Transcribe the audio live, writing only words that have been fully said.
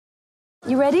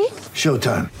You ready?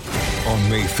 Showtime. On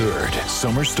May 3rd,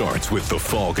 summer starts with The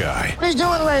Fall Guy. Let's do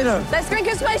it later. Let's drink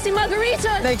a spicy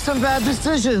margarita. Make some bad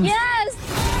decisions.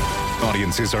 Yes!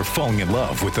 Audiences are falling in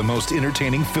love with the most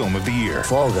entertaining film of the year.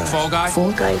 Fall Guy. Fall Guy?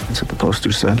 Fall guy. That's what the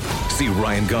poster said. See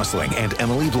Ryan Gosling and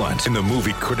Emily Blunt in the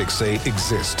movie critics say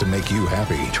exists to make you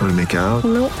happy. Trying to make it out?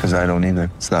 Nope. Because I don't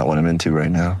either. It's not what I'm into right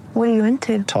now. What are you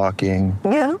into? Talking.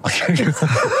 Yeah.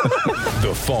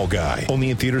 The Fall Guy.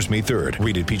 Only in theaters May 3rd.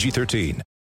 Rated PG-13.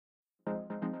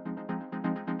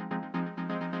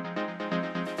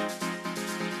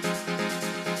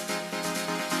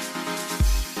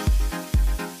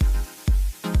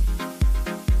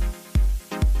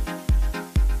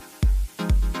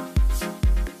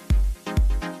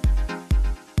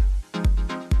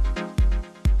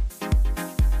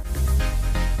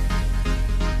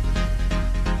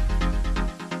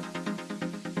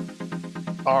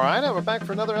 All right, and we're back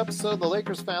for another episode of the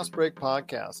Lakers Fast Break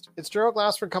podcast. It's Gerald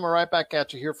Glassford coming right back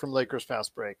at you here from Lakers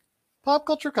Fast Break. Pop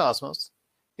Culture Cosmos,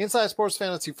 Inside Sports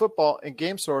Fantasy Football, and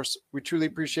Game Source. We truly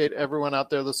appreciate everyone out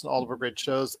there listening to all of our great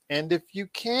shows. And if you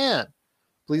can,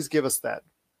 please give us that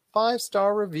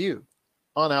 5-star review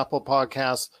on Apple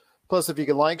Podcasts. Plus, if you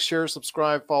can like, share,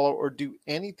 subscribe, follow, or do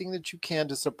anything that you can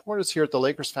to support us here at the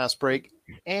Lakers Fast Break.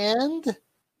 And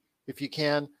if you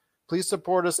can, please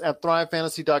support us at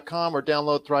thrivefantasy.com or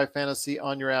download Thrive Fantasy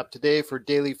on your app today for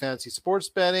daily fantasy sports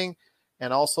betting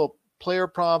and also player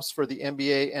props for the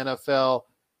NBA, NFL,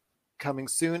 coming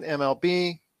soon,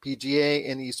 MLB,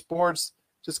 PGA, and esports.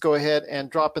 Just go ahead and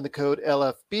drop in the code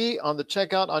LFB on the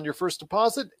checkout on your first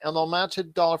deposit, and they'll match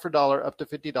it dollar for dollar up to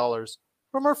 $50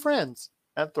 from our friends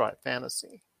at Thrive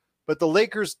Fantasy. But the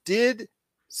Lakers did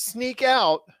sneak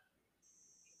out.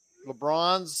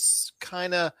 LeBron's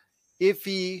kind of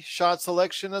iffy shot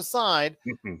selection aside,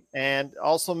 and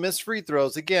also missed free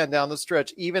throws again down the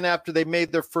stretch. Even after they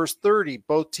made their first 30,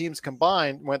 both teams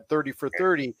combined went 30 for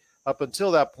 30 up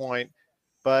until that point.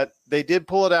 But they did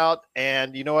pull it out,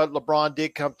 and you know what? LeBron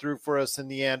did come through for us in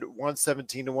the end,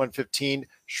 117 to 115.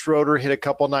 Schroeder hit a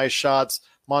couple nice shots.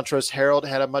 Montrezl Harrell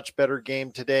had a much better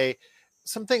game today.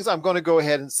 Some things I'm going to go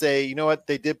ahead and say, you know what?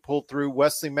 They did pull through.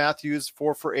 Wesley Matthews,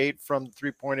 4 for 8 from the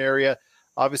three-point area.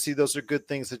 Obviously, those are good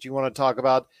things that you want to talk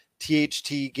about.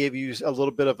 THT gave you a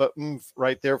little bit of a oomph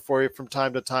right there for you from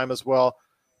time to time as well.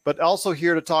 But also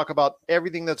here to talk about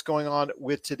everything that's going on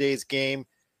with today's game.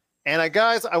 And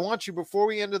guys, I want you, before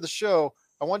we end the show,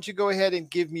 I want you to go ahead and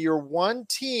give me your one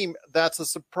team that's a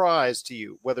surprise to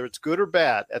you, whether it's good or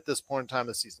bad at this point in time of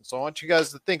the season. So I want you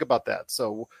guys to think about that.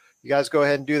 So you guys go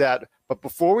ahead and do that. But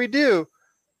before we do,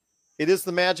 it is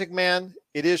the Magic Man.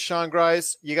 It is Sean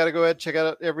Grice. You got to go ahead and check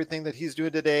out everything that he's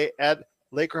doing today at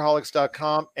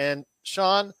Lakerholics.com. And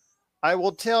Sean, I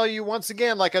will tell you once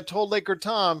again, like I told Laker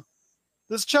Tom,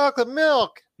 this chocolate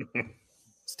milk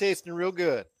is tasting real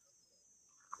good.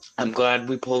 I'm glad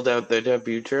we pulled out the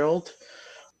W, Gerald.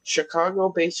 Chicago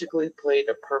basically played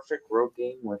a perfect road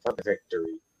game without a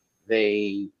victory.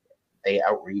 They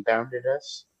out-rebounded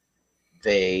us.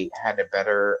 They had a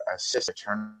better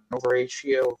assist-to-turnover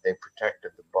ratio. They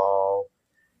protected the ball.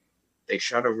 They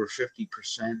shot over 50%.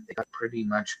 They got pretty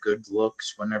much good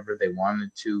looks whenever they wanted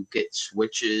to get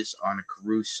switches on a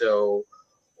Caruso.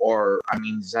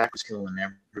 Zach was killing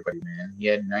everybody, man. He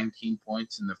had 19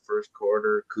 points in the first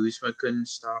quarter. Kuzma couldn't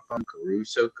stop him.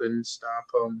 Caruso couldn't stop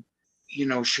him. You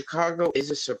know, Chicago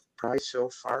is a surprise so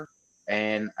far,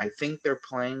 and I think they're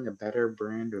playing a better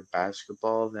brand of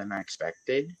basketball than I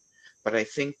expected. But I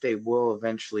think they will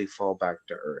eventually fall back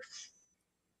to earth.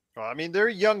 Well, I mean, they're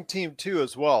a young team too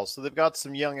as well. So they've got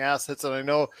some young assets. And I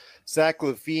know Zach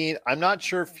LaVine, I'm not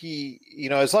sure if he,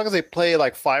 as long as they play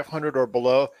like 500 or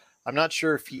below, I'm not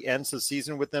sure if he ends the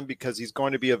season with them because he's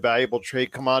going to be a valuable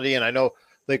trade commodity. And I know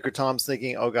Laker Tom's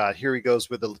thinking, oh God, here he goes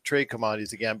with the trade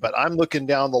commodities again. But I'm looking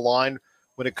down the line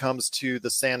when it comes to the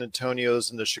San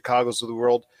Antonios and the Chicagos of the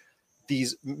world,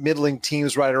 these middling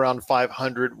teams right around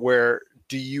 500, where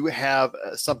do you have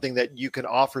something that you can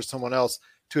offer someone else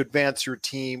to advance your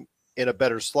team in a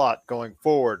better slot going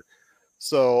forward?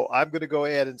 So I'm going to go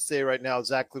ahead and say right now,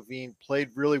 Zach LaVine played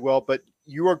really well, but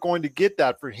you are going to get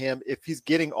that for him if he's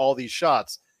getting all these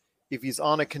shots. If he's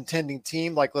on a contending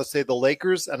team, like let's say the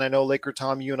Lakers, and I know Laker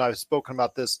Tom, you and I have spoken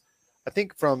about this, I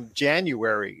think from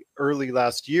January, early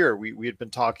last year, we had been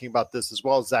talking about this as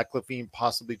well. Zach LaVine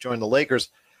possibly join the Lakers.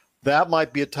 That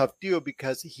might be a tough deal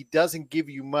because he doesn't give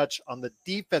you much on the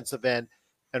defensive end.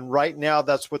 And right now,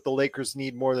 that's what the Lakers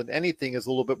need more than anything, is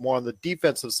a little bit more on the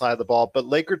defensive side of the ball. But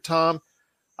Laker Tom,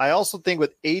 I also think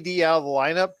with AD out of the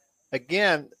lineup,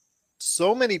 again,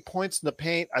 so many points in the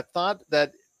paint. I thought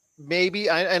that maybe,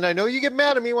 and I know you get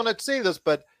mad at me when I say this,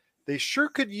 but they sure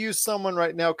could use someone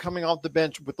right now coming off the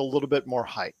bench with a little bit more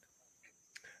height.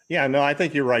 Yeah, no, I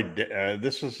think you're right.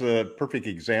 This is a perfect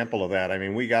example of that. I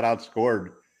mean, we got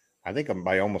outscored, I think,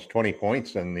 by almost 20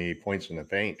 points in the points in the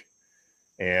paint.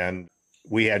 And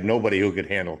we had nobody who could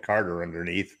handle Carter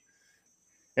underneath.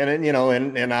 And then, you know,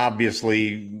 and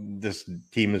obviously this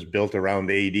team is built around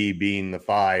AD being the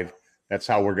 5. That's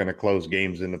how we're going to close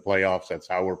games in the playoffs. That's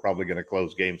how we're probably going to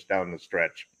close games down the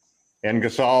stretch. And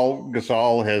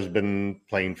Gasol has been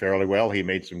playing fairly well. He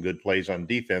made some good plays on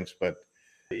defense, but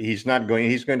he's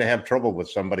going to have trouble with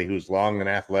somebody who's long and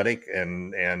athletic,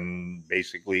 and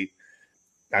basically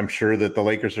I'm sure that the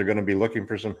Lakers are going to be looking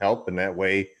for some help in that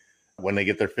way when they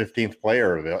get their 15th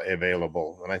player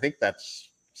available. And I think that's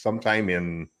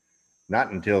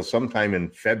not until sometime in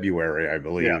February, I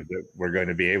believe, that we're going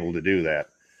to be able to do that.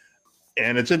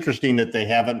 And it's interesting that they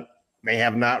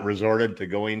have not resorted to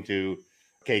going to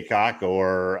Kaycock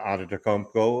or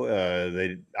Antetokounmpo.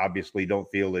 They obviously don't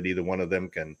feel that either one of them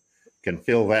can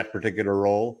fill that particular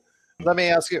role. Let me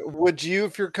ask you, would you,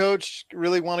 if your coach,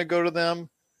 really want to go to them?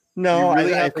 No,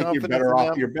 really I think you're better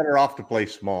off. You're better off to play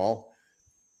small.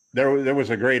 There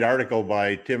was a great article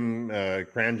by Tim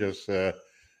Kranjus that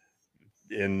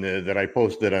I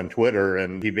posted on Twitter,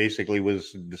 and he basically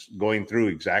was just going through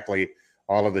exactly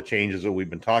all of the changes that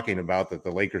we've been talking about that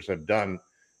the Lakers have done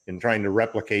in trying to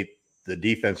replicate the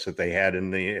defense that they had in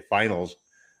the finals,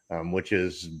 which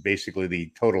is basically the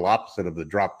total opposite of the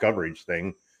drop coverage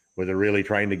thing, where they're really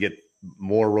trying to get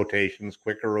more rotations,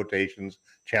 quicker rotations,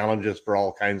 challenges for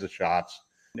all kinds of shots,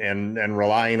 and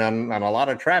relying on a lot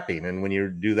of trapping. And when you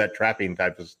do that trapping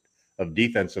type of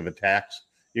defensive attacks,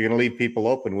 you're going to leave people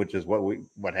open, which is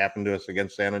what happened to us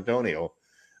against San Antonio.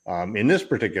 In this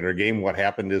particular game, what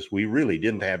happened is we really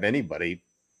didn't have anybody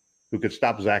who could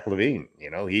stop Zach LaVine.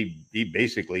 You know, he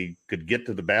basically could get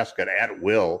to the basket at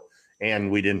will,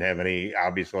 and we didn't have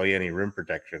any rim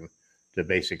protection to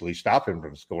basically stop him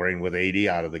from scoring with AD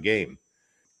out of the game.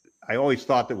 I always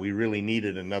thought that we really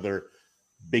needed another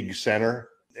big center,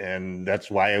 and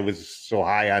that's why I was so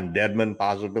high on Dedmon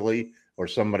possibly, or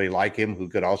somebody like him who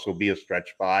could also be a stretch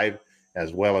 5,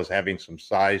 as well as having some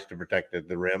size to protect at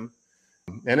the rim.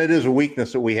 And it is a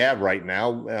weakness that we have right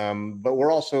now, but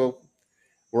we're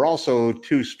also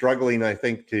too struggling, I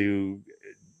think, to,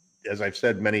 as I've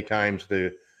said many times,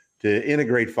 to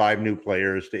integrate 5 new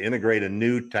players, to integrate a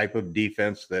new type of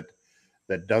defense that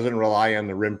doesn't rely on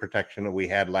the rim protection that we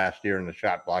had last year and the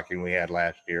shot blocking we had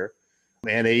last year.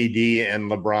 And AD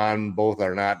and LeBron both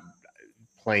are not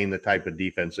playing the type of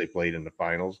defense they played in the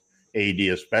finals, AD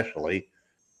especially.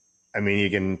 I mean, you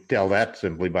can tell that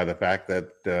simply by the fact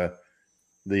that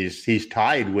he's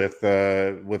tied with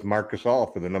Marc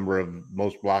Gasol for the number of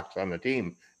most blocks on the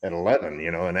team at 11,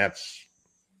 you know, and that's,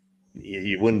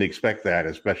 you wouldn't expect that,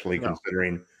 especially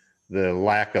considering the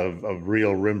lack of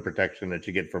real rim protection that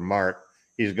you get from Mark.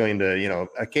 He's going to, you know,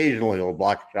 occasionally he'll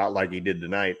block a shot like he did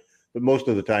tonight, but most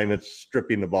of the time it's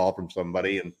stripping the ball from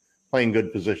somebody and playing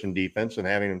good position defense and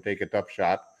having him take a tough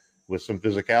shot with some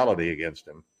physicality against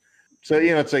him. So,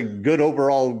 you know, it's a good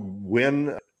overall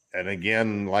win. And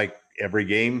again, like every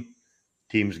game,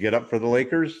 teams get up for the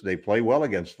Lakers. They play well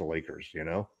against the Lakers, you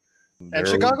know. And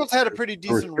Chicago's had a pretty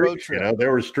decent road trip. You know,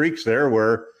 there were streaks there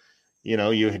where, you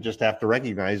know, you just have to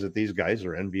recognize that these guys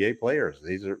are NBA players.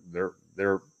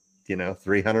 They're you know,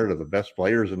 300 of the best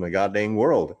players in the goddamn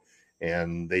world.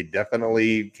 And they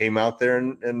definitely came out there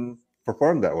and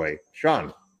performed that way.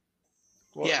 Sean.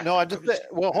 Well, yeah. No,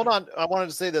 hold on. I wanted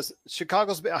to say this.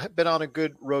 Chicago's been on a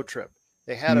good road trip.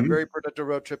 They had a very productive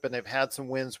road trip, and they've had some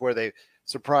wins where they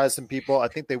surprised some people. I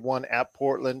think they won at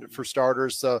Portland for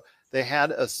starters. So they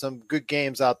had some good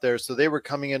games out there. So they were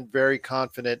coming in very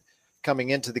confident coming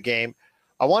into the game.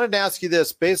 I wanted to ask you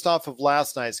this based off of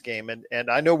last night's game. And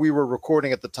I know we were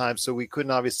recording at the time, so we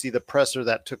couldn't obviously see the presser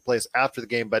that took place after the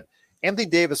game. But Anthony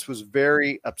Davis was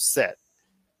very upset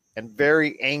and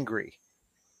very angry.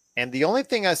 And the only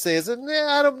thing I say is,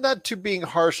 I'm not too being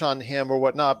harsh on him or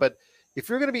whatnot, but if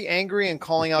you're going to be angry and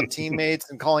calling out teammates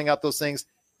and calling out those things,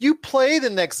 you play the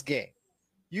next game.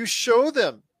 You show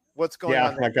them what's going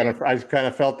on. Yeah, I kind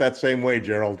of felt that same way,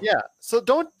 Gerald. Yeah. So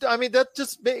that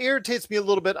just irritates me a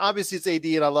little bit. Obviously, it's AD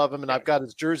and I love him and I've got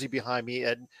his jersey behind me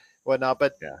and whatnot.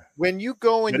 But when you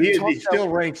go and he still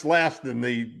ranks last in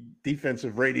the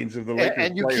defensive ratings of the Lakers.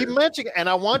 And you keep mentioning, and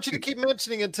I want you to keep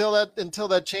mentioning until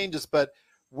that changes. But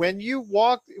when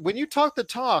you talk the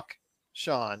talk,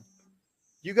 Sean,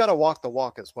 you got to walk the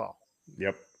walk as well.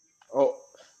 Yep. Oh,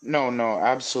 no,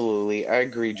 absolutely. I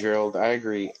agree, Gerald. I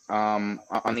agree. On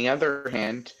the other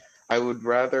hand, I would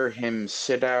rather him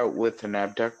sit out with an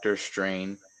abductor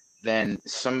strain then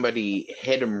somebody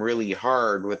hit him really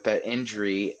hard with that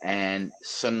injury, and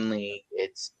suddenly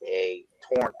it's a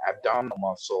torn abdominal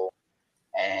muscle,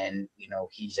 and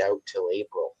he's out till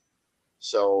April.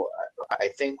 So I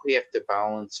think we have to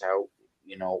balance out,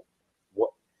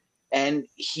 what. And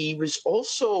he was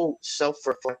also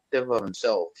self-reflective of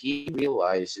himself. He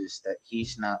realizes that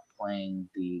he's not playing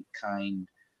the kind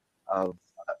of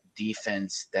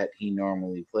defense that he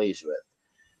normally plays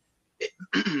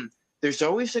with. There's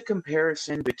always a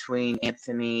comparison between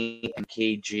Anthony and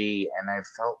KG, and I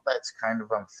felt that's kind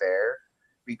of unfair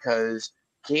because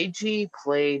KG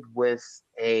played with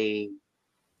a,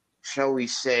 shall we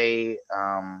say,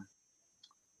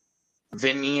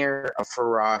 veneer of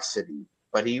ferocity,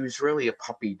 but he was really a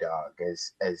puppy dog,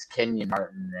 as Kenyon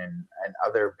Martin and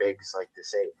other bigs like to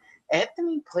say.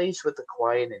 Anthony plays with a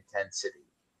quiet intensity.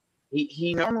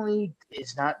 He normally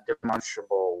is not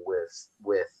demonstrable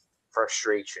with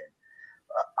frustration.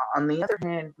 On the other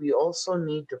hand, we also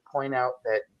need to point out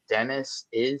that Dennis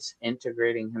is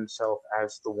integrating himself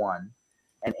as the one,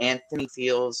 and Anthony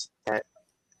feels that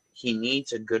he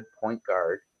needs a good point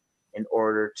guard in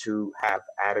order to have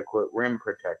adequate rim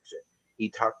protection. He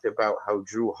talked about how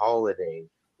Drew Holiday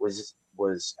was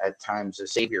at times a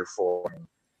savior for him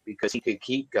because he could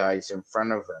keep guys in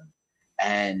front of him,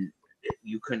 and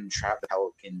you couldn't trap the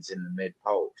Pelicans in the mid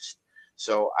post.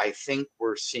 So I think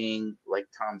we're seeing, like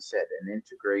Tom said, an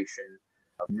integration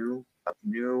of new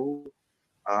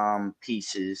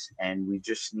pieces, and we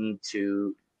just need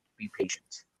to be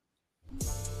patient.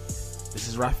 This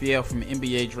is Raphael from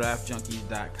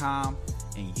NBADraftJunkies.com,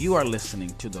 and you are listening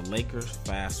to the Lakers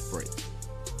Fast Break.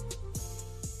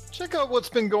 Check out what's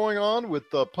been going on with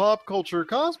the Pop Culture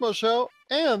Cosmos Show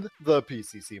and the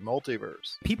PCC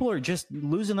Multiverse. People are just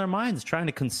losing their minds trying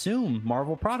to consume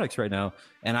Marvel products right now,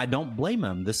 and I don't blame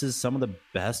them. This is some of the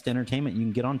best entertainment you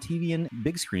can get on TV and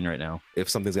big screen right now. If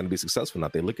something's going to be successful or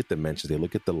not, they look at the mentions, they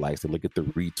look at the likes, they look at the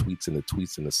retweets and the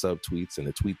tweets and the subtweets and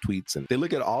the tweets, and they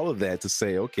look at all of that to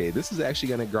say, okay, this is actually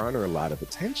going to garner a lot of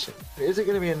attention. Is it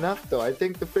going to be enough, though? I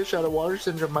think the fish out of water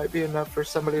syndrome might be enough for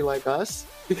somebody like us,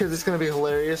 because it's going to be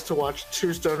hilarious to watch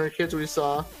two stoner kids we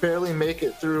saw barely make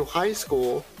it through high school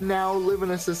now live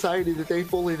in a society that they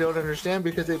fully don't understand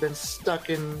because they've been stuck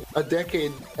in a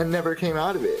decade and never came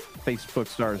out of it. Facebook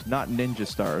stars, not ninja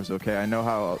stars, okay? I know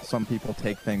how some people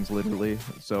take things literally,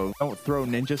 so don't throw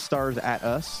ninja stars at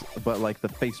us, but like the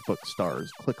Facebook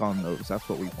stars. Click on those. That's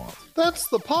what we want. That's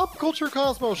the Pop Culture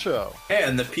Cosmos Show.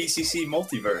 And the PCC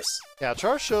Multiverse. Catch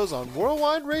our shows on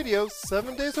Worldwide Radio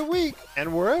 7 days a week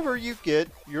and wherever you get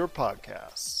your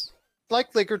podcasts.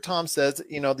 Like Laker Tom says,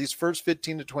 these first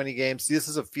 15 to 20 games, this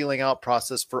is a feeling out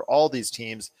process for all these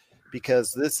teams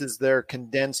because this is their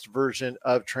condensed version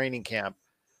of training camp.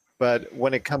 But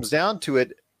when it comes down to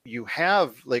it, you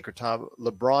have Laker Tom,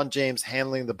 LeBron James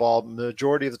handling the ball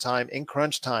majority of the time in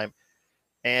crunch time.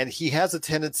 And he has a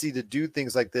tendency to do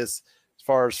things like this as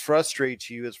far as frustrate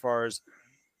you, as far as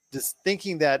just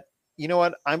thinking that, you know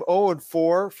what, I'm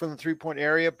 0-4 from the three-point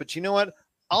area, but you know what,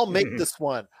 I'll make this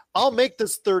one. I'll make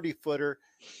this 30-footer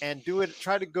and do it.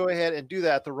 Try to go ahead and do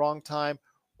that at the wrong time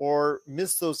or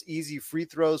miss those easy free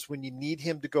throws when you need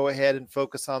him to go ahead and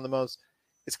focus on the most.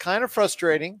 It's kind of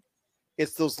frustrating.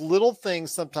 It's those little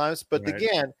things sometimes. But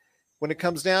again, when it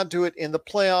comes down to it in the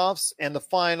playoffs and the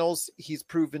finals, he's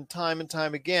proven time and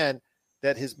time again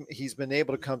that he's been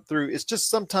able to come through. It's just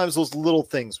sometimes those little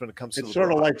things when it comes to it's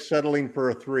sort of like settling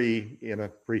for a 3 in a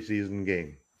preseason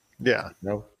game. Yeah.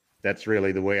 No. That's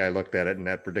really the way I looked at it in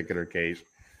that particular case.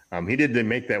 He did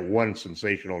make that one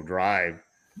sensational drive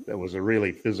that was a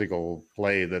really physical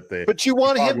play that But you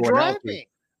want him driving.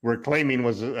 We're claiming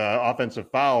was an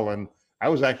offensive foul, and I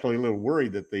was actually a little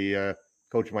worried that the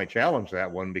coach might challenge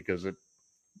that one because it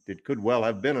could well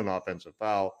have been an offensive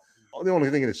foul. The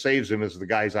only thing that saves him is the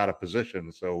guy's out of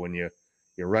position. So when you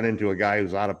run into a guy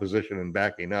who's out of position and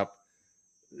backing up,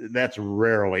 that's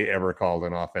rarely ever called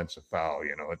an offensive foul.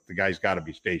 The guy's got to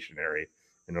be stationary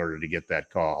in order to get that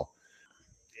call.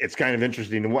 It's kind of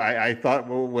interesting. I thought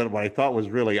what I thought was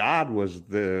really odd was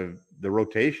the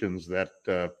rotations that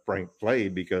Frank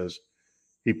played because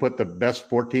he put the best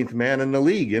 14th man in the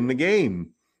league in the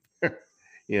game.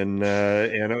 And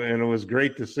it was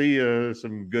great to see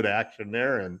some good action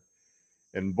there.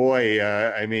 And boy,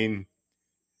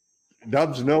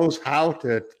 Dubs knows how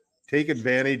to take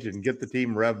advantage and get the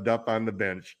team revved up on the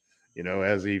bench,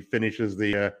 as he finishes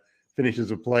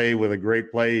a play with a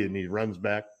great play and he runs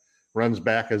back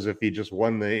as if he just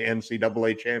won the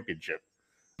NCAA championship.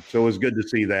 So it was good to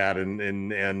see that.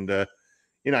 And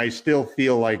I still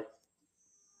feel like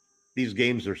these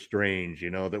games are strange,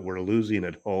 that we're losing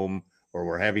at home or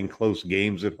we're having close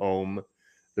games at home.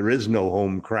 There is no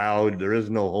home crowd. There is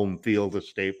no home field at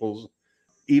Staples.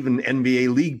 Even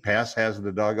NBA League Pass has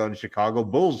the doggone Chicago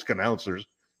Bulls announcers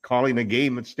calling a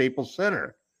game at Staples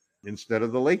Center instead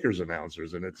of the Lakers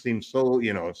announcers. And it seems so,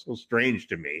 so strange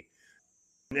to me.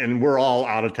 And we're all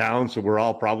out of town, so we're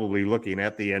all probably looking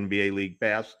at the NBA League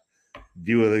Pass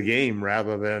view of the game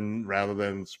rather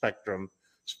than Spectrum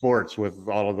Sports with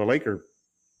all of the Laker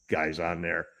guys on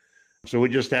there. So we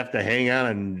just have to hang on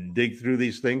and dig through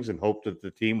these things and hope that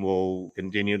the team will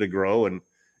continue to grow and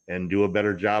do a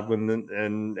better job,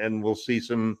 and we'll see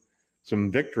some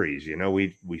victories.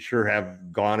 We sure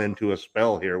have gone into a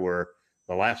spell here where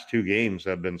the last 2 games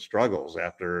have been struggles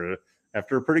after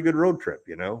a pretty good road trip.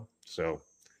 So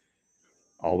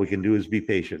all we can do is be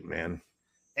patient, man.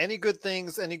 Any good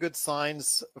things, any good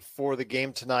signs for the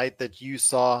game tonight that you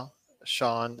saw,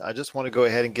 Sean? I just want to go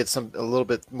ahead and get a little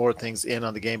bit more things in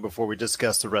on the game before we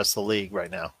discuss the rest of the league right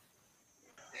now.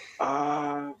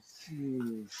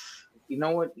 You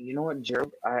know what,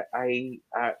 Gerald? I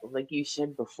like you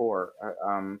said before.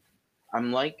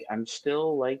 I'm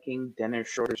still liking Dennis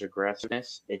Schroeder's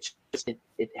aggressiveness. It's just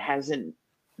it hasn't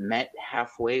met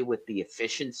halfway with the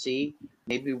efficiency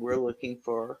maybe we're looking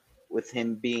for with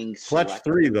him being clutch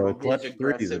 3 though. Clutch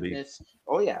 3.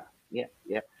 Oh yeah.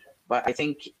 But I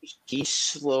think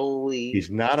he's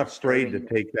not afraid to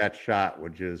take that shot,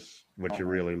 which you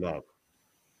really love.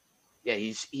 Yeah,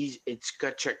 it's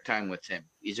gut check time with him.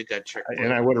 He's a gut check player.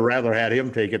 And I would have rather had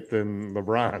him take it than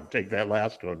LeBron take that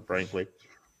last one, frankly.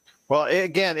 Well,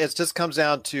 again, it just comes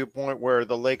down to a point where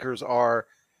the Lakers are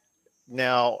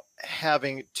now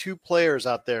having 2 players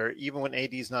out there, even when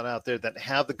AD's not out there, that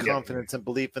have the confidence and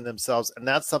belief in themselves. And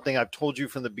that's something I've told you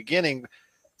from the beginning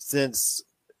since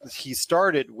he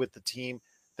started with the team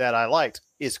that I liked.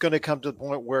 It's going to come to the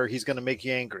point where he's going to make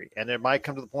you angry. And it might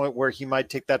come to the point where he might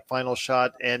take that final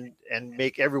shot and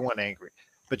make everyone angry.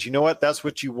 But you know what? That's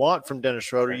what you want from Dennis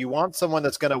Schroeder. You want someone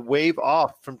that's going to wave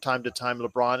off from time to time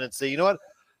LeBron and say, you know what?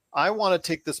 I want to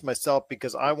take this myself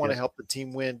because I want to help the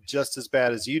team win just as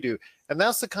bad as you do. And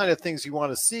that's the kind of things you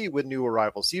want to see with new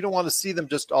arrivals. You don't want to see them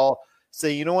just all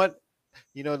say, you know what?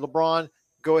 LeBron,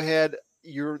 go ahead.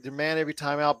 You're the man every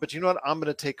time out. But you know what? I'm going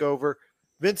to take over.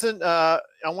 Vincent, I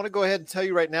want to go ahead and tell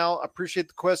you right now, I appreciate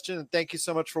the question, and thank you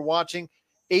so much for watching.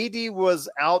 AD was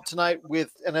out tonight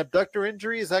with an abductor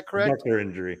injury. Is that correct? Abductor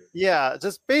injury. Yeah,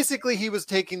 just basically he was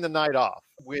taking the night off,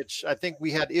 which I think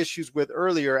we had issues with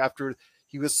earlier after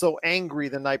he was so angry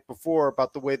the night before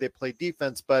about the way they played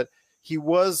defense. But he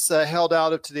was held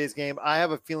out of today's game. I have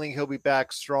a feeling he'll be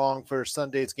back strong for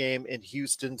Sunday's game in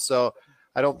Houston. So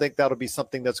I don't think that'll be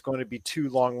something that's going to be too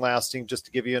long lasting, just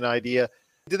to give you an idea.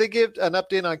 Did they give an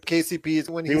update on KCP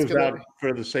when he was out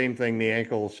for the same thing? The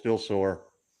ankle is still sore.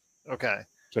 Okay.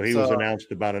 So he was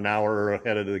announced about an hour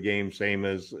ahead of the game, same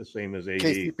as AD.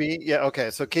 KCP, yeah, okay.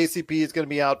 So KCP is going to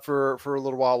be out for a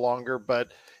little while longer,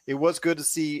 but it was good to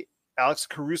see Alex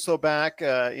Caruso back.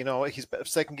 He's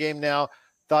second game now.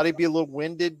 Thought he'd be a little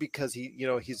winded because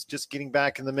he's just getting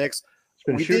back in the mix.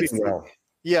 He's been shooting well.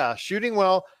 Yeah, shooting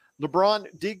well. LeBron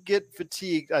did get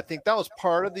fatigued. I think that was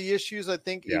part of the issues. I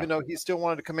think even though he still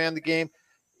wanted to command the game,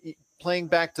 playing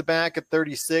back-to-back at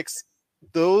 36,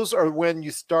 those are when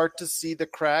you start to see the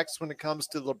cracks when it comes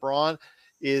to LeBron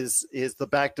is the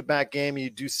back-to-back game. You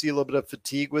do see a little bit of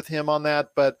fatigue with him on that.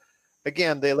 But,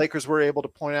 again, the Lakers were able to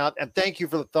point out, and thank you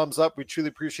for the thumbs up. We truly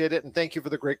appreciate it. And thank you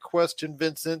for the great question,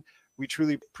 Vincent. We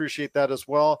truly appreciate that as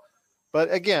well.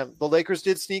 But, again, the Lakers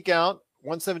did sneak out.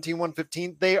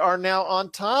 117-115. They are now on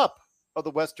top of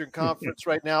the Western Conference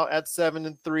right now at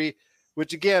 7-3,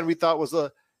 which again we thought was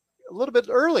a little bit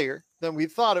earlier than we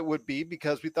thought it would be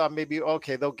because we thought maybe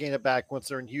they'll gain it back once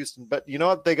they're in Houston. But you know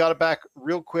what? They got it back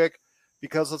real quick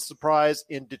because of surprise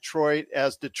in Detroit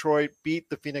as Detroit beat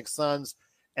the Phoenix Suns,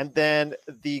 and then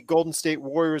the Golden State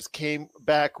Warriors came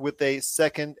back with a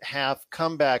second half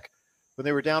comeback when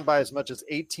they were down by as much as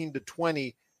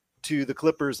 18-20. To the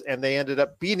Clippers, and they ended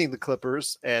up beating the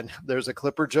Clippers. And there's a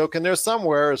Clipper joke in there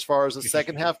somewhere as far as the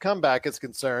second half comeback is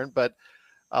concerned, but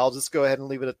I'll just go ahead and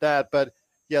leave it at that. But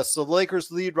yes, so the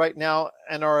Lakers lead right now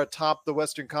and are atop the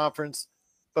Western Conference.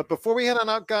 But before we head on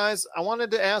out, guys, I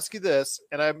wanted to ask you this,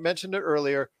 and I mentioned it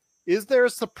earlier. Is there a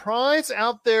surprise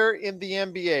out there in the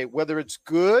NBA, whether it's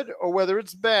good or whether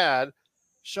it's bad?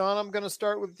 Sean, I'm going to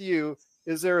start with you.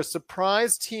 Is there a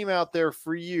surprise team out there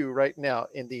for you right now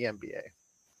in the NBA?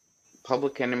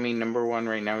 Public enemy number one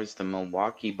right now is the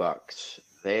Milwaukee Bucks.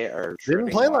 They are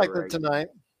didn't play like that tonight.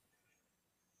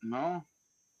 No.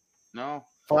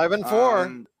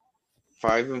 5-4.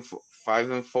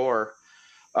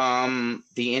 5-4.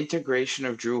 The integration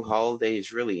of Drew Holiday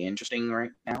is really interesting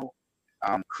right now.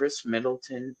 Chris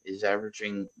Middleton is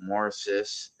averaging more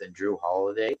assists than Drew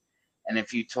Holiday. And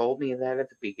if you told me that at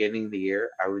the beginning of the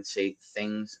year, I would say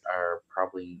things are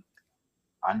probably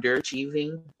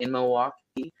underachieving in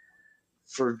Milwaukee.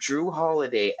 For Drew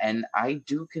Holiday, and I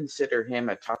do consider him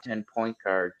a top 10 point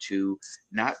guard, to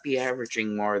not be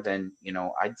averaging more than,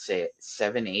 I'd say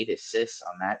 7, 8 assists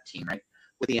on that team, right?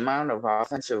 With the amount of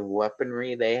offensive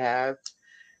weaponry they have,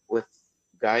 with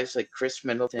guys like Chris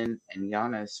Middleton and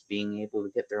Giannis being able to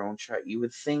get their own shot, you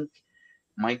would think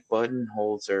Mike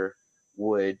Budenholzer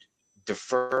would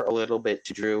defer a little bit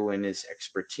to Drew and his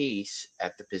expertise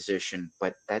at the position,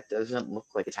 but that doesn't look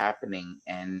like it's happening.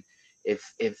 And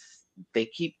if they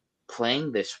keep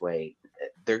playing this way,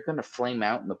 they're going to flame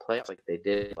out in the playoffs like they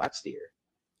did last year.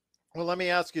 Well, let me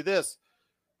ask you this.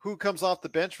 Who comes off the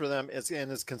bench for them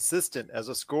and is consistent as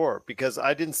a scorer? Because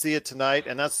I didn't see it tonight,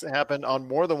 and that's happened on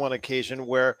more than one occasion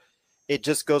where it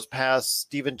just goes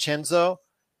past DiVincenzo,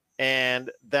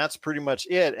 and that's pretty much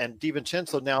it. And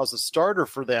DiVincenzo now is a starter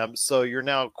for them, so you're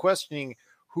now questioning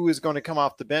who is going to come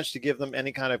off the bench to give them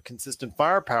any kind of consistent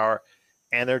firepower,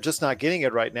 and they're just not getting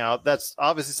it right now. That's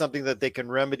obviously something that they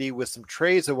can remedy with some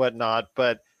trades and whatnot,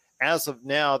 but as of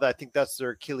now, I think that's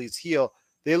their Achilles heel.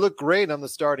 They look great on the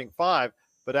starting five,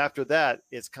 but after that,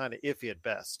 it's kind of iffy at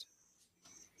best.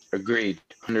 Agreed,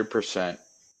 100%.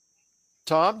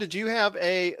 Tom, did you have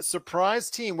a surprise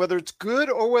team, whether it's good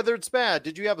or whether it's bad?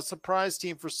 Did you have a surprise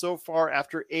team for so far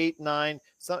after 8, 9,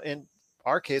 in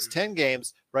our case, 10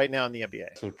 games right now in the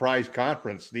NBA? Surprise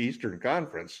conference, the Eastern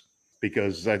Conference,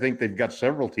 because I think they've got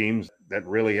several teams that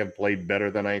really have played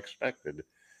better than I expected.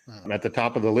 At the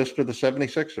top of the list are the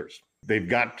 76ers. They've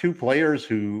got 2 players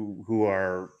who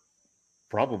are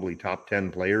probably top 10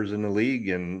 players in the league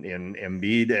in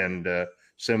Embiid and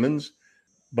Simmons,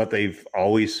 but they've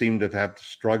always seemed to have to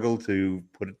struggle to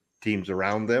put teams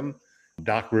around them.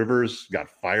 Doc Rivers got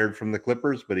fired from the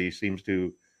Clippers, but he seems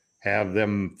to have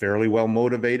them fairly well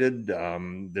motivated.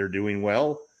 They're doing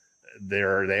well. They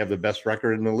have the best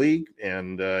record in the league,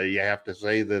 and you have to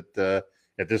say that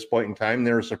at this point in time,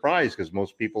 they're a surprise because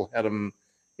most people had them,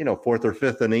 4th or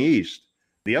 5th in the East.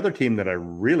 The other team that I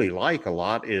really like a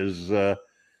lot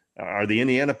are the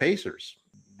Indiana Pacers.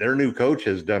 Their new coach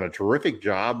has done a terrific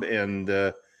job, and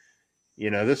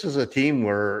this is a team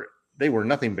where they were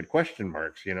nothing but question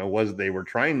marks.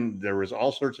 There was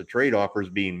all sorts of trade offers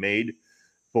being made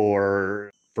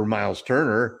for Miles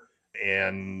Turner,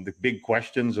 and the big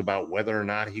questions about whether or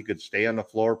not he could stay on the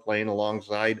floor playing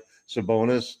alongside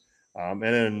Sabonis. And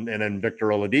then Victor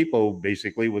Oladipo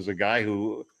basically was a guy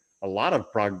who a lot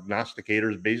of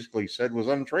prognosticators basically said was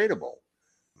untradeable.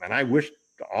 And I wished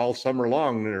all summer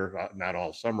long, or not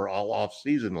all summer, all off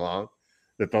season long,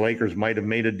 that the Lakers might have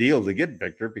made a deal to get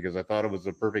Victor, because I thought it was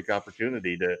a perfect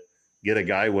opportunity to get a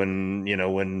guy when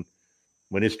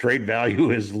his trade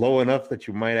value is low enough that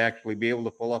you might actually be able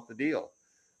to pull off the deal.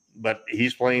 But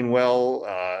he's playing well.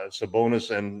 Sabonis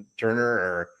and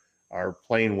Turner are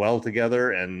playing well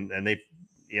together, and they,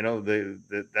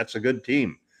 that's a good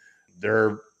team.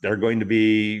 They're going to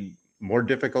be more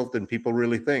difficult than people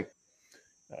really think.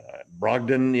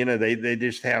 Brogdon,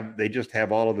 they just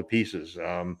have all of the pieces.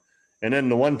 And then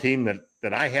the one team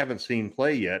that I haven't seen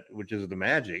play yet, which is the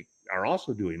Magic, are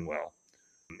also doing well.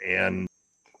 And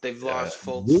they've lost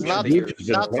full. Not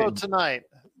so tonight.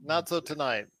 Not so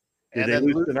tonight. Did they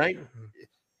lose tonight?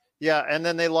 Yeah, and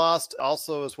then they lost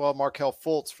also as well Markelle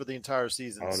Fultz for the entire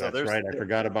season. Oh, that's right. I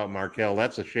forgot about Markelle.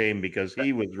 That's a shame, because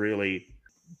he was really,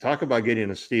 talk about getting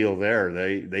a steal there.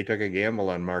 They took a gamble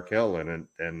on Markelle,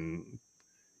 and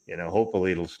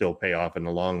hopefully it'll still pay off in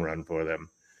the long run for them.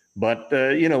 But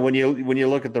when you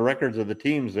look at the records of the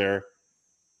teams there,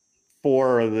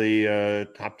 4 of the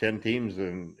top 10 teams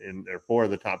and 4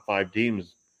 of the top 5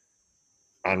 teams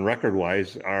on record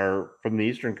wise are from the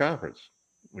Eastern Conference,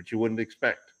 which you wouldn't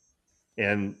expect.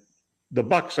 And the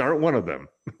Bucks aren't one of them.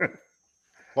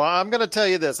 Well, I'm going to tell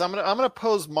you this. I'm going to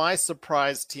pose my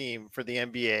surprise team for the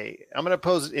NBA. I'm going to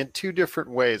pose it in 2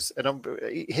 different ways, and I'm going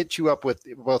to hit you up with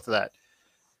both of that.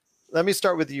 Let me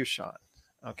start with you, Sean.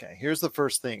 Okay, here's the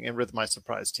first thing, and with my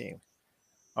surprise team.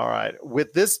 All right,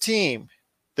 with this team,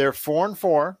 they're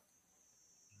 4-4,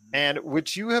 and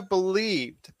which you have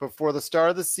believed before the start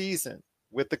of the season,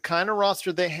 with the kind of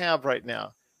roster they have right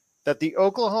now, that the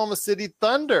Oklahoma City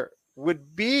Thunder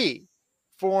would be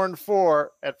 4-4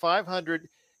 at 500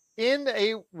 in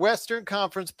a Western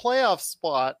Conference playoff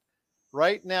spot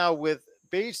right now, with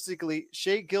basically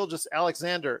Shai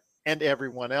Gilgeous-Alexander and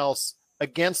everyone else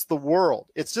against the world.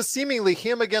 It's just seemingly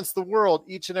him against the world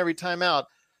each and every time out.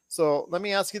 So let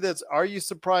me ask you this. Are you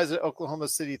surprised at Oklahoma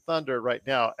City Thunder right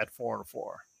now at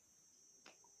 4-4?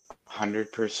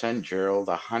 100%, Gerald.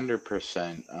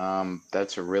 100%.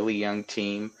 That's a really young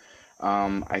team.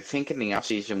 I think in the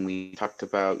offseason we talked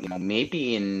about,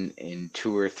 maybe in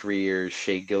 2 or 3 years,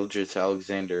 Shea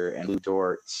Gilgeous-Alexander and Lou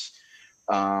Dortz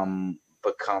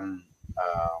become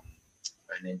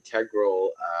an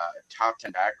integral top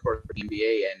 10 backcourt for the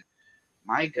NBA. And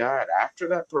my God, after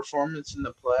that performance in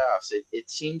the playoffs, it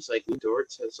seems like Lou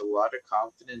Dortz has a lot of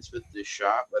confidence with the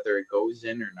shot, whether it goes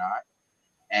in or not.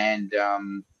 And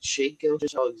Shea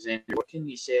Gilgeous-Alexander, what can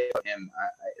you say about him?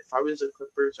 If I was the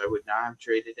Clippers, I would not have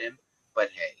traded him. But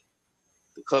hey,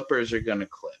 the Clippers are going to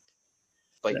clip.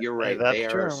 But you're right. They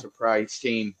are a surprise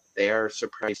team. They are a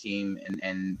surprise team.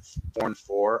 And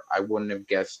 4-4, I wouldn't have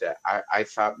guessed that. I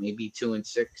thought maybe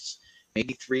 2-6,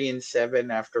 maybe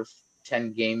 3-7 after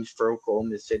 10 games for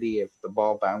Oklahoma City if the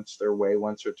ball bounced their way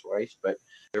once or twice. But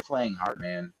they're playing hard,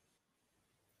 man.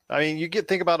 I mean,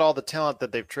 think about all the talent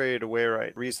that they've traded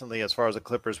away recently as far as the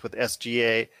Clippers with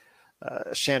SGA,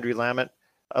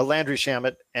 Landry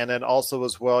Shamet, and then also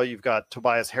as well, you've got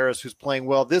Tobias Harris, who's playing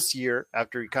well this year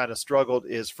after he kind of struggled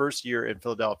his first year in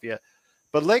Philadelphia.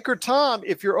 But Laker Tom,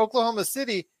 if you're Oklahoma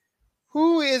City,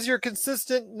 who is your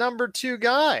consistent number 2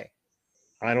 guy?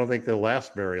 I don't think they'll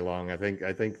last very long. I think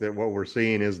that what we're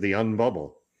seeing is the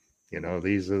unbubble.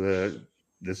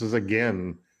 This is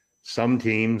again, some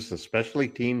teams, especially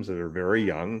teams that are very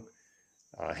young,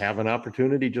 have an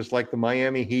opportunity, just like the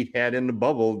Miami Heat had in the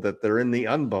bubble, that they're in the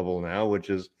unbubble now, which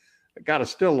is got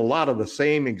still a lot of the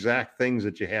same exact things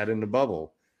that you had in the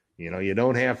bubble. You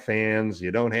don't have fans, you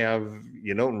don't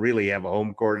really have a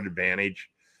home court advantage.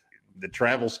 The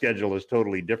travel schedule is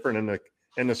totally different,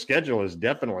 and the schedule is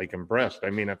definitely compressed. I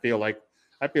mean, I feel like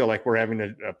we're having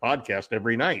a podcast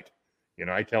every night.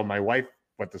 I tell my wife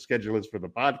what the schedule is for the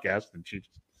podcast, and she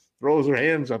just throws her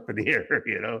hands up in the air,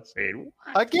 saying,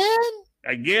 "What?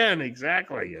 Again,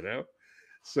 exactly,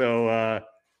 So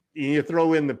you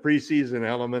throw in the preseason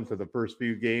element of the first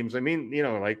few games. I mean,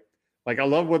 like I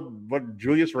love what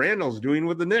Julius Randle's doing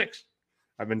with the Knicks.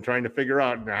 I've been trying to figure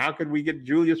out how could we get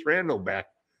Julius Randle back,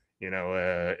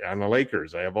 on the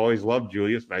Lakers. I have always loved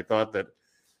Julius, and I thought that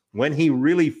when he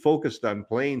really focused on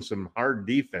playing some hard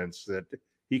defense, that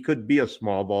he could be a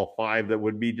small ball 5 that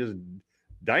would be just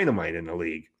dynamite in the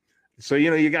league. So,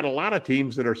 you got a lot of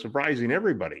teams that are surprising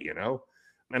everybody,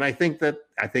 And I think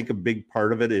a big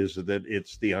part of it is that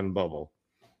it's the unbubble.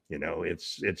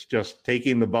 It's just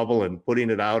taking the bubble and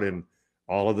putting it out in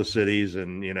all of the cities,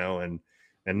 and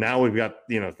now we've got,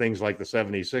 things like the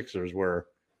 76ers where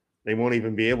they won't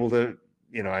even be able to,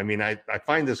 I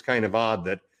find this kind of odd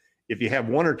that if you have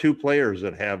 1 or 2 players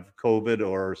that have COVID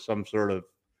or some sort of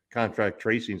contract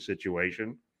tracing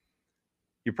situation,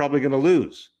 you're probably going to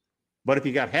lose. But if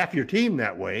you got half your team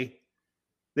that way,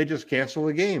 they just cancel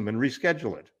the game and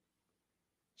reschedule it.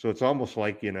 So it's almost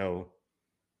like,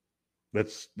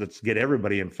 let's get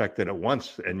everybody infected at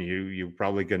once, and you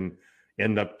probably can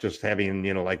end up just having,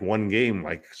 like 1 game,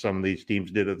 like some of these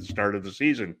teams did at the start of the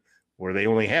season, where they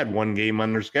only had 1 game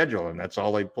on their schedule, and that's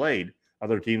all they played.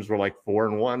 Other teams were like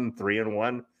 4-1,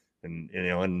 3-1,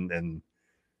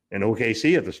 and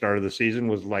OKC at the start of the season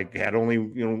was like had only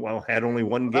 1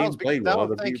 game played.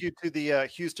 Thank you to the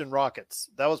Houston Rockets.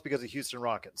 That was because of Houston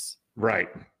Rockets, right?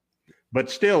 But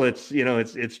still, it's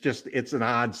an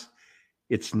odds.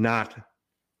 It's not.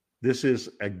 This is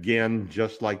again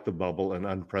just like the bubble, an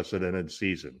unprecedented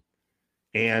season.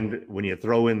 And when you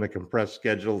throw in the compressed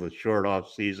schedule, the short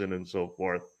off season, and so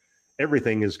forth,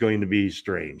 everything is going to be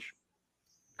strange.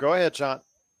 Go ahead, John.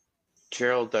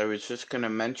 Gerald, I was just going to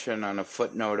mention on a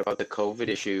footnote about the COVID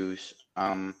issues.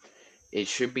 It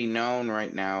should be known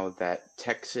right now that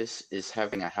Texas is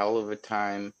having a hell of a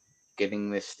time getting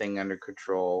this thing under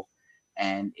control.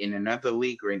 And in another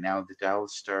league right now, the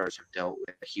Dallas Stars have dealt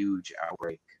with a huge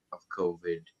outbreak of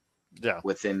COVID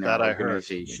within their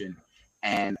organization.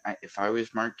 And if I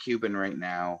was Mark Cuban right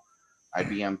now, I'd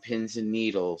be on pins and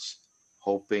needles,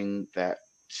 hoping that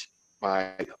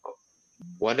by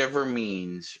whatever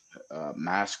means,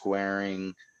 mask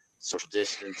wearing, social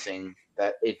distancing,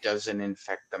 that it doesn't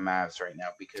infect the Mavs right now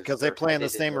because they play in the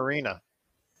same arena.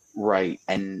 Right.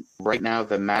 And right now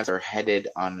the Mavs are headed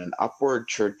on an upward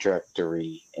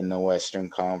trajectory in the Western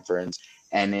Conference.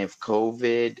 And if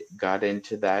COVID got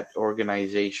into that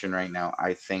organization right now,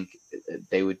 I think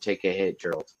they would take a hit,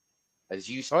 Gerald. As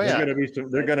you said, there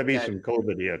are going to be some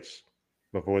COVID hits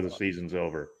before the season's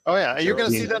over. Oh yeah, you're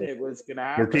going to see that. It was going to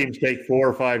happen. Their teams take 4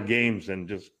 or 5 games and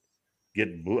just get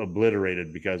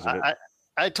obliterated because of it.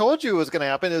 I told you it was going to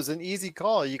happen. It was an easy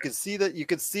call. You could see that. You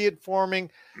could see it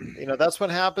forming. That's what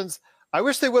happens. I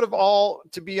wish they would have all,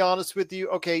 to be honest with you.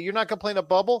 Okay, you're not going to play in a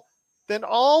bubble. Then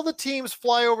all the teams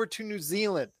fly over to New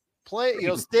Zealand play,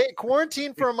 stay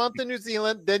quarantine for a month in New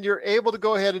Zealand, then you're able to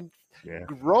go ahead and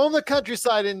roam the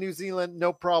countryside in New Zealand,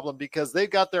 no problem, because they've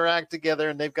got their act together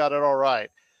and they've got it all right.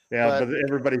 Yeah, but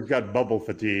everybody's got bubble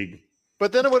fatigue.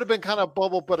 But then it would have been kind of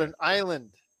bubble, but an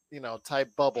island, type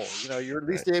bubble. You're at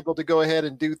least able to go ahead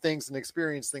and do things and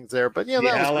experience things there. But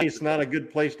LA's not a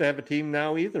good place to have a team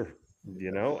now either.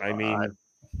 I mean,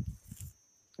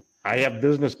 I have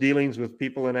business dealings with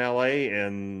people in LA,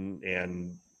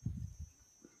 and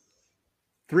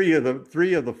three of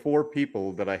the four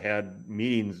people that I had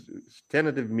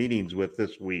tentative meetings with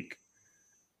this week,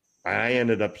 I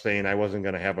ended up saying I wasn't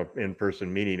going to have an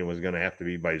in-person meeting. It was going to have to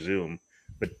be by Zoom.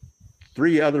 But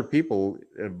three other people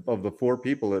of the four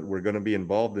people that were going to be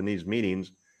involved in these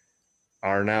meetings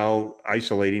are now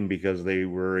isolating because they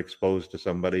were exposed to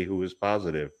somebody who was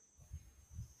positive.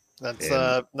 That's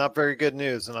not very good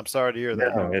news, and I'm sorry to hear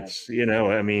that. No, it's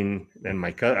I mean, and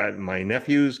my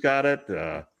nephew's got it.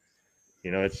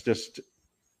 It's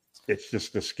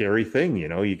just a scary thing,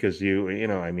 because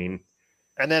I mean.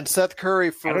 And then Seth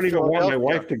Curry I don't even want my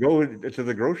wife to go to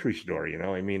the grocery store.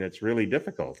 I mean, it's really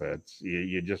difficult. It's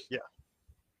you just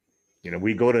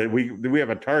we we have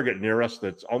a Target near us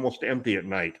that's almost empty at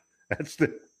night. That's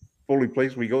the only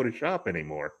place we go to shop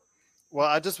anymore. Well,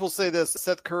 I just will say this: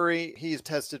 Seth Curry, he's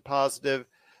tested positive,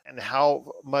 and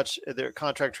how much their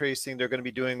contract tracing they're going to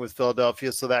be doing with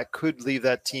Philadelphia, so that could leave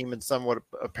that team in somewhat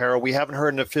of peril. We haven't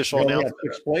heard an official announcement. We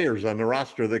have 6 players on the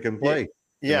roster that can play.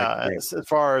 Yeah, as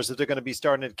far as if they're going to be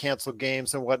starting to cancel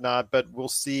games and whatnot, but we'll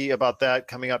see about that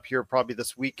coming up here probably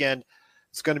this weekend.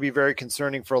 It's going to be very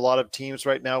concerning for a lot of teams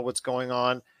right now, what's going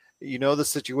on. The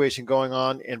situation going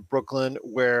on in Brooklyn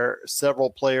where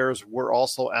several players were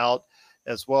also out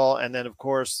as well. And then, of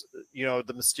course,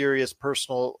 the mysterious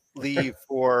personal leave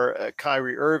for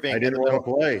Kyrie Irving. I didn't want to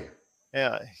play.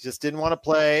 Yeah, he just didn't want to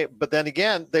play. But then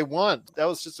again, they won. That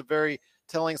was just a very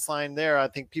telling sign there. I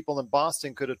think people in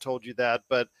Boston could have told you that,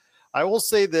 but I will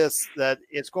say this, that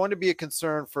it's going to be a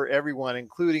concern for everyone,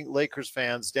 including Lakers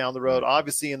fans down the road,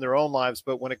 obviously in their own lives,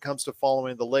 but when it comes to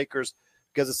following the Lakers,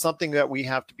 because it's something that we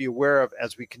have to be aware of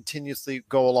as we continuously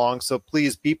go along. So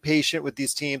please be patient with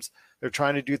these teams. They're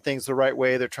trying to do things the right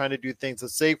way. They're trying to do things a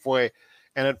safe way.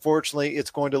 And unfortunately,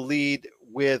 it's going to lead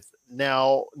with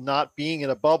now not being in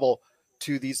a bubble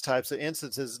to these types of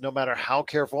instances, no matter how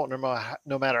careful,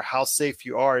 no matter how safe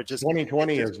you are.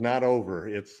 2020 is not over.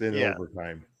 It's in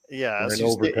overtime. Yeah. It's in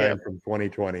overtime from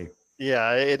 2020.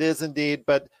 Yeah, it is indeed.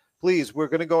 But please, we're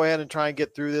going to go ahead and try and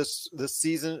get through this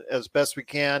season as best we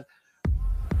can.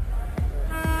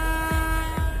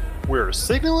 We're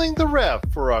signaling the ref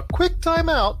for a quick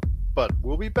timeout, but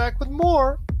we'll be back with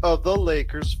more of the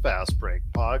Lakers Fast Break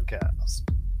podcast.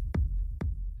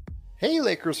 Hey,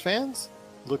 Lakers fans.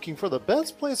 Looking for the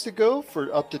best place to go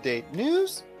for up-to-date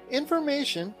news,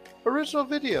 information, original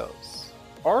videos,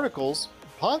 articles,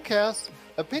 podcasts,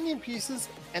 opinion pieces,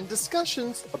 and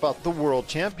discussions about the world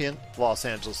champion Los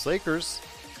Angeles Lakers?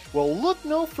 Well, look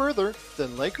no further than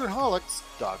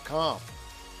Lakerholics.com.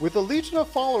 With a legion of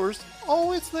followers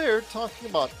always there talking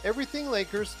about everything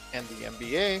Lakers and the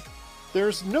NBA,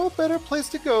 there's no better place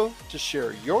to go to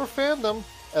share your fandom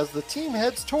as the team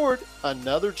heads toward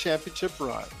another championship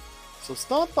run. So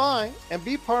stop by and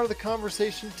be part of the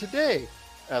conversation today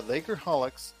at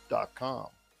Lakerholics.com.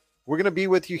 We're going to be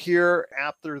with you here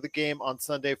after the game on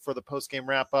Sunday for the post-game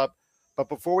wrap-up. But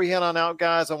before we head on out,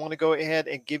 guys, I want to go ahead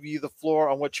and give you the floor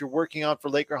on what you're working on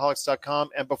for Lakerholics.com.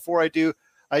 And before I do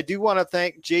want to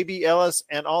thank JB Ellis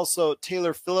and also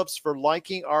Taylor Phillips for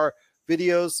liking our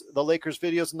videos, the Lakers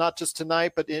videos, not just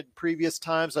tonight, but in previous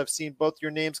times. I've seen both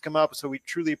your names come up, so we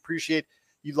truly appreciate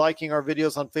you liking our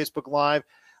videos on Facebook Live.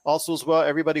 Also, as well,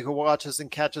 everybody who watches and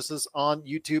catches us on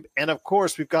YouTube. And, of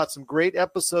course, we've got some great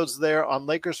episodes there on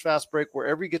Lakers Fast Break,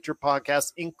 wherever you get your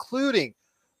podcasts, including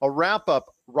a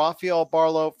wrap-up Rafael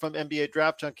Barlow from NBA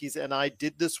Draft Junkies and I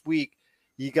did this week.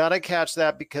 You got to catch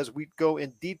that because we go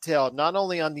in detail not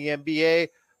only on the NBA,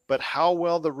 but how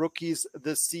well the rookies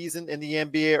this season in the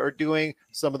NBA are doing,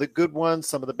 some of the good ones,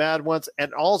 some of the bad ones,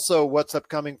 and also what's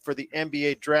upcoming for the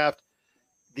NBA draft,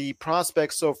 the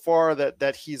prospects so far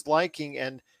that he's liking.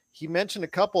 And he mentioned a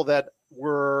couple that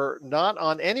were not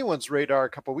on anyone's radar a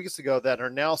couple of weeks ago that are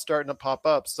now starting to pop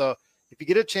up. So if you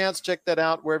get a chance, check that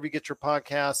out wherever you get your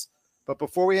podcasts. But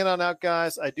before we head on out,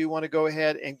 guys, I do want to go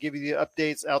ahead and give you the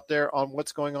updates out there on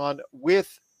what's going on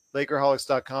with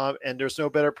Lakerholics.com. And there's no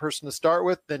better person to start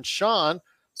with than Sean.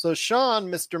 So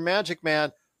Sean, Mr. Magic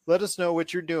Man, let us know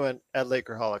what you're doing at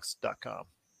Lakerholics.com.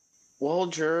 Well,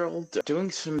 Gerald,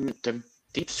 doing some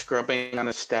deep scrubbing on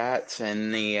the stats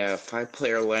and the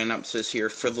 5-player lineups this year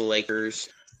for the Lakers.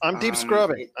 I'm deep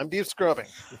scrubbing. I'm deep scrubbing.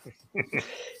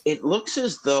 It looks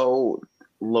as though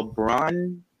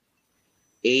LeBron,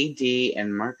 AD,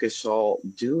 and Marc Gasol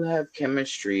do have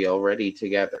chemistry already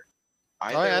together.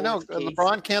 I know.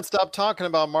 LeBron can't stop talking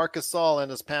about Marc Gasol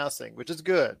and his passing, which is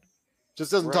good.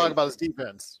 Just doesn't talk about his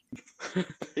defense. No,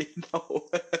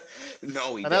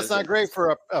 he and that's doesn't. not great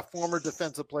for a former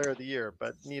defensive player of the year,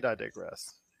 but need I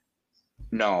digress.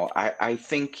 No, I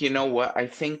think, you know what,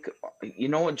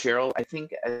 Gerald, I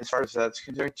think as far as that's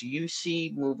concerned, do you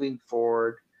see moving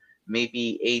forward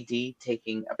maybe AD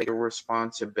taking a bigger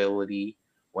responsibility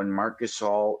when Marc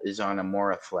Gasol is on a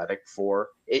more athletic four?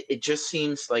 It just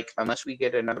seems like unless we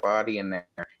get another body in there,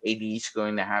 AD's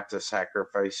going to have to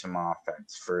sacrifice some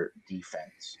offense for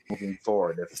defense moving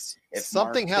forward. If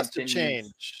Something has to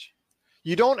change.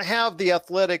 You don't have the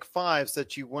athletic fives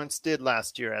that you once did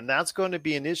last year, and that's going to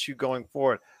be an issue going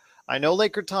forward. I know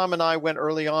Laker Tom and I went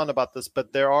early on about this,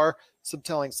 but there are some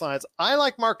telling signs. I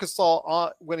like Marc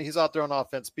Gasol when he's out there on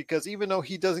offense because even though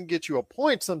he doesn't get you a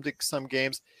point some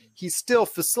games, he still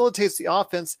facilitates the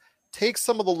offense, takes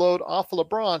some of the load off of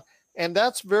LeBron, and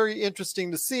that's very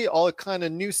interesting to see all the kind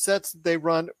of new sets that they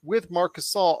run with Marc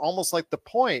Gasol, almost like the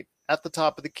point at the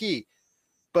top of the key.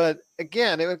 But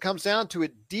again, it comes down to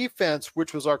it, defense,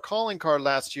 which was our calling card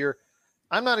last year.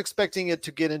 I'm not expecting it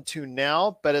to get into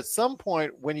now, but at some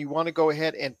point when you want to go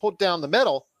ahead and put down the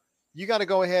middle, you got to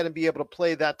go ahead and be able to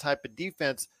play that type of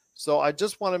defense. So I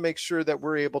just want to make sure that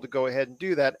we're able to go ahead and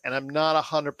do that. And I'm not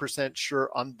 100% sure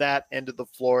on that end of the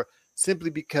floor,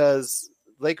 simply because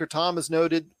Laker Tom has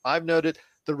noted, I've noted,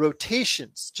 the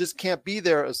rotations just can't be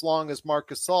there as long as Marc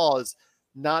Gasol is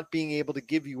not being able to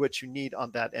give you what you need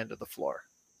on that end of the floor.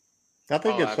 I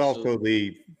think it's also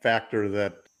the factor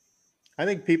that I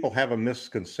think people have a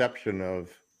misconception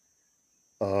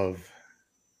of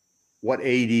what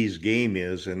AD's game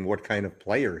is and what kind of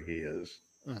player he is.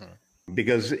 Mm-hmm.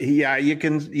 Because you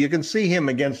can see him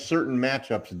against certain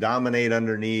matchups dominate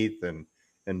underneath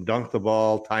and dunk the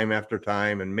ball time after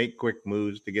time and make quick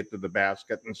moves to get to the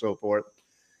basket and so forth.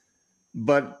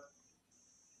 But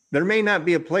there may not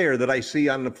be a player that I see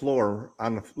on the floor,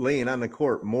 laying on the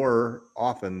court more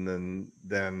often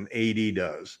than AD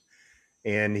does.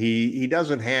 And he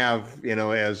doesn't have,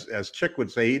 as Chick would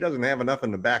say, he doesn't have enough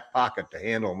in the back pocket to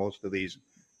handle most of these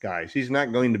guys. He's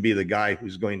not going to be the guy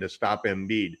who's going to stop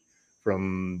Embiid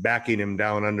from backing him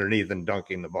down underneath and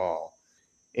dunking the ball.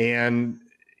 And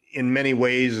in many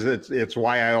ways, it's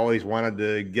why I always wanted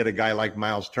to get a guy like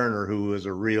Miles Turner, who is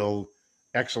a real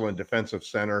excellent defensive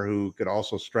center who could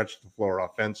also stretch the floor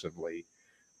offensively.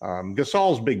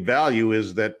 Gasol's big value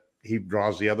is that he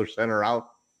draws the other center out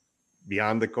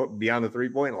beyond the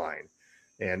 3-point line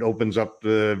and opens up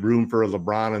the room for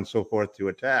LeBron and so forth to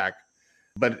attack.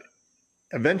 But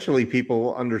eventually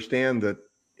people understand that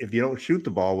if you don't shoot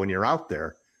the ball when you're out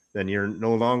there, then you're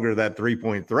no longer that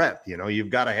 3-point threat.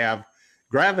 You've got to have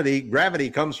gravity. Gravity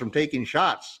comes from taking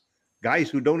shots. Guys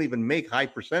who don't even make high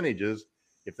percentages,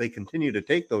 if they continue to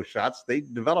take those shots, they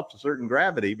develop a certain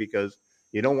gravity because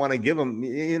you don't want to give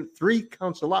them 3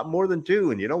 counts a lot more than 2,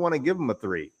 and you don't want to give them a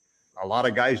 3. A lot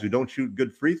of guys who don't shoot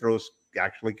good free throws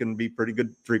actually can be pretty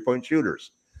good 3-point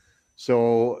shooters.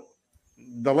 So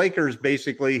the Lakers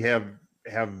basically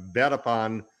have bet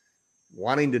upon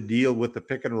wanting to deal with the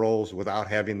pick and rolls without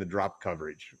having the drop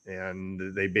coverage.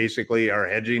 And they basically are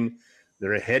hedging.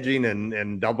 They're hedging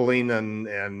and doubling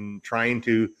and trying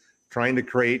to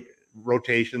create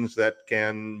rotations that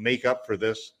can make up for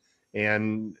this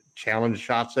and challenge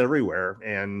shots everywhere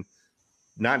and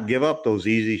not give up those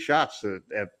easy shots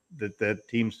that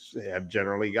teams have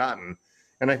generally gotten.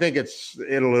 And I think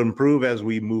it'll improve as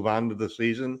we move on to the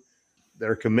season.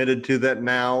 They're committed to that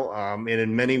now. And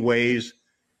in many ways,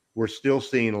 we're still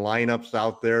seeing lineups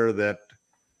out there that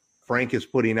Frank is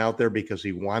putting out there because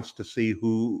he wants to see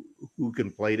who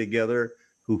can play together,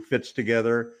 who fits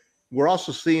together. We're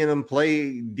also seeing them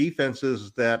play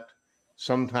defenses that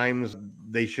sometimes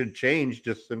they should change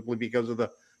just simply because of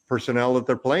the personnel that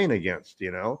they're playing against,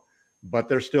 but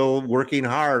they're still working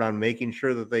hard on making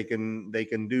sure that they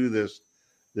can do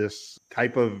this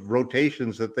type of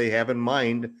rotations that they have in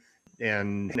mind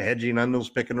and hedging on those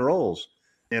pick and rolls.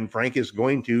 And Frank is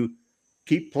going to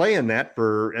keep playing that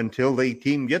until the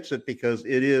team gets it, because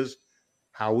it is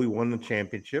how we won the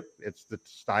championship. It's the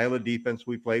style of defense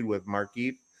we played with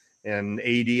Markieff and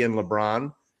AD and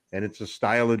LeBron, and it's a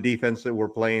style of defense that we're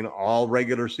playing all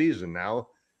regular season now.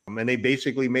 And they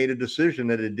basically made a decision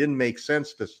that it didn't make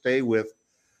sense to stay with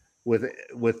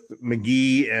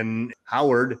McGee and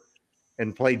Howard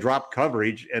and play drop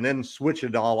coverage and then switch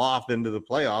it all off into the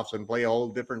playoffs and play a whole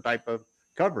different type of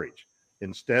coverage.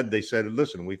 Instead, they said,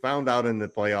 listen, we found out in the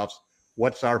playoffs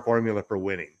what's our formula for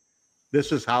winning.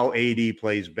 This is how AD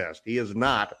plays best. He is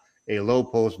not a low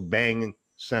post bang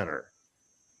center.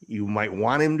 You might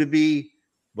want him to be,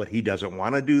 but he doesn't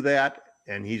want to do that,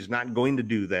 and he's not going to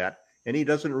do that. And he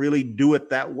doesn't really do it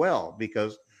that well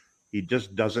because he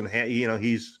just doesn't have, he doesn't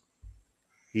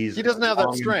have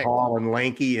that strength. Tall and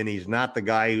lanky, and he's not the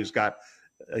guy who's got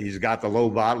the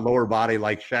lower body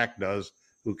like Shaq does,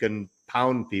 who can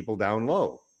pound people down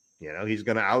low. He's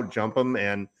going to out jump them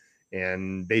and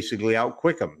basically out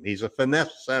quick them. He's a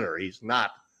finesse center. He's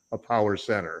not a power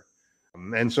center.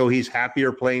 And so he's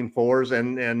happier playing fours,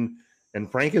 and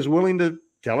Frank is willing to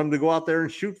tell him to go out there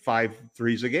and shoot 5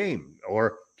 threes a game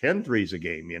or 10 threes a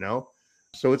game,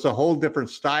 So it's a whole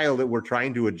different style that we're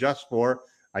trying to adjust for.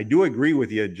 I do agree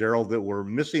with you, Gerald, that we're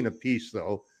missing a piece,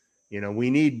 though.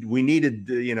 We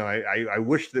needed, I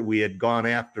wish that we had gone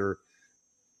after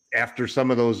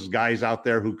some of those guys out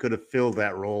there who could have filled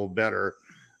that role better,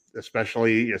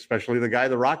 especially the guy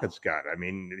the Rockets got. I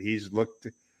mean, he has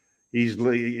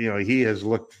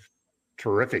looked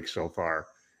terrific so far,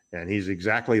 and he's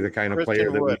exactly the kind of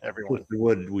player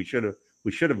that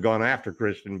we should have gone after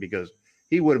Christian, because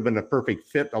he would have been a perfect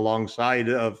fit alongside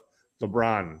of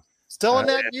LeBron. Telling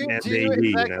that to you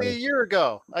exactly a year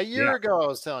ago. A year ago, I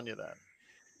was telling you that.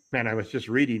 Man, I was just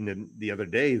reading the other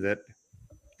day that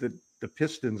the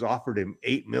Pistons offered him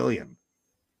 $8 million.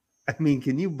 I mean,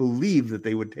 can you believe that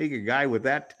they would take a guy with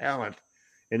that talent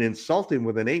and insult him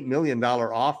with an $8 million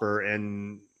offer?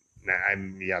 And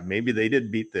maybe they did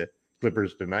beat the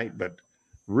Clippers tonight, but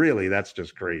really, that's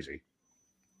just crazy.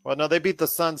 Well, no, they beat the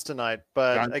Suns tonight.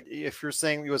 But if you're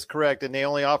saying he was correct, and they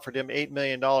only offered him $8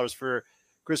 million for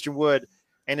Christian Wood,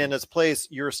 and in his place,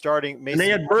 you're starting Mason. And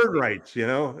they had bird rights,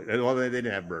 Well, they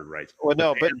didn't have bird rights. Well,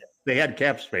 no, but they had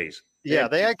cap space. They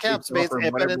had cap space,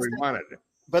 wanted.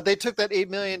 But they took that $8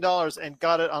 million and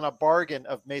got it on a bargain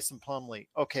of Mason Plumlee.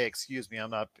 Okay, excuse me,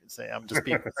 I'm just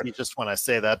being facetious when I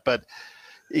say that, but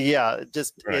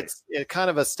it's kind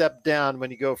of a step down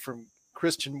when you go from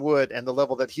Christian Wood and the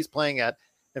level that he's playing at.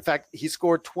 In fact, he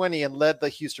scored 20 and led the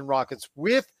Houston Rockets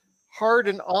with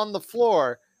Harden on the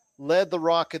floor. Led the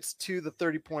Rockets to the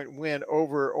 30-point win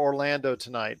over Orlando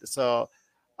tonight. So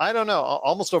I don't know,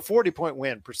 almost a 40-point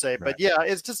win per se. Right. But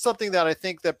it's just something that I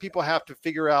think that people have to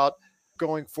figure out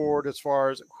going forward as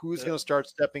far as who's going to start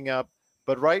stepping up.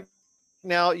 But right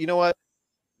now, you know what?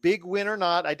 Big win or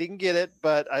not, I didn't get it,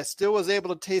 but I still was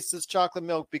able to taste this chocolate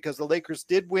milk because the Lakers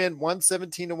did win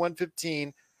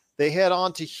 117-115. They head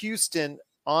on to Houston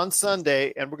on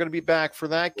Sunday, and we're going to be back for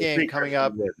that game coming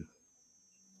up.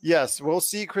 Yes, we'll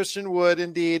see Christian Wood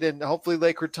indeed, and hopefully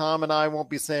Laker Tom and I won't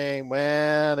be saying,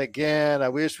 man, again, I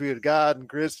wish we had gotten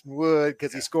Christian Wood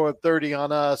because he scored 30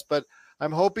 on us, but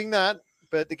I'm hoping that.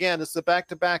 But again, it's a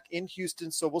back-to-back in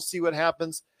Houston, so we'll see what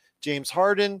happens. James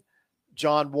Harden,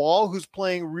 John Wall, who's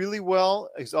playing really well.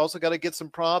 He's also got to get some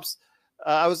props.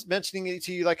 I was mentioning it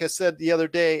to you, like I said the other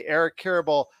day, Eric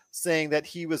Karabal saying that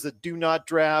he was a do not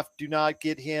draft, do not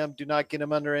get him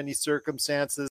under any circumstances.